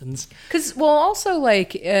husbands. Because also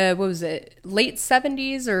what was it, late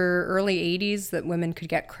 70s or early 80s that women could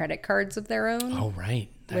get credit cards of their own? Oh right.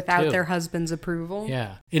 Without their husband's approval.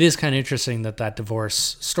 Yeah. It is kind of interesting that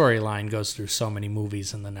divorce storyline goes through so many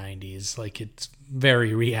movies in the 90s. Like, it's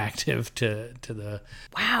very reactive to the...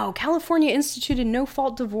 Wow. California instituted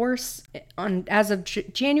no-fault divorce as of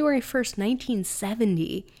January 1st,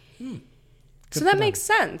 1970. So that makes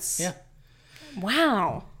sense. Yeah.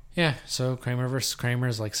 Wow. Yeah. So Kramer versus Kramer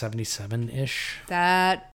is like 77-ish.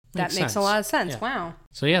 That makes a lot of sense. Yeah. Wow.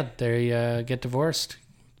 So yeah, they get divorced.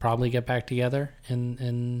 Probably get back together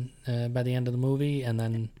in by the end of the movie, and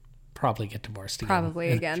then probably get divorced again. Probably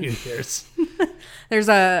again. In a few years. There's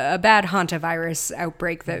a bad hantavirus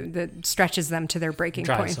outbreak that stretches them to their breaking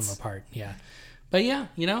points. Drives them apart, yeah. But yeah,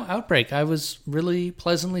 Outbreak, I was really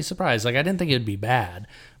pleasantly surprised. Like, I didn't think it'd be bad,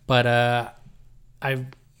 but I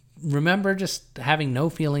remember just having no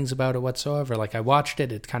feelings about it whatsoever. Like, I watched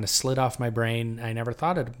it, it kind of slid off my brain. I never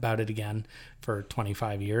thought about it again for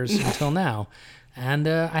 25 years until now. And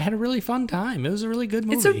I had a really fun time. It was a really good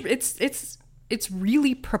movie. it's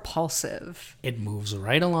really propulsive. It moves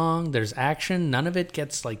right along. There's action. None of it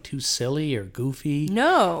gets like too silly or goofy.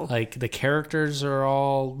 No. Like the characters are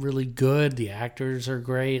all really good. The actors are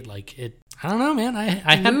great. Like it, I don't know, man.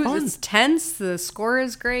 I had fun. It's tense. The score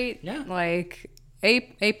is great. Yeah. Like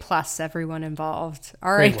A plus everyone involved.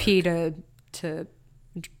 R.I.P. to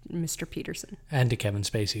Mr. Peterson. And to Kevin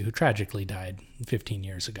Spacey, who tragically died 15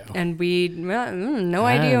 years ago. And no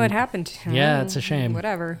idea what happened to him. Yeah, it's a shame.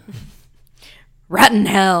 Whatever. Rotten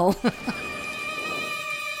hell.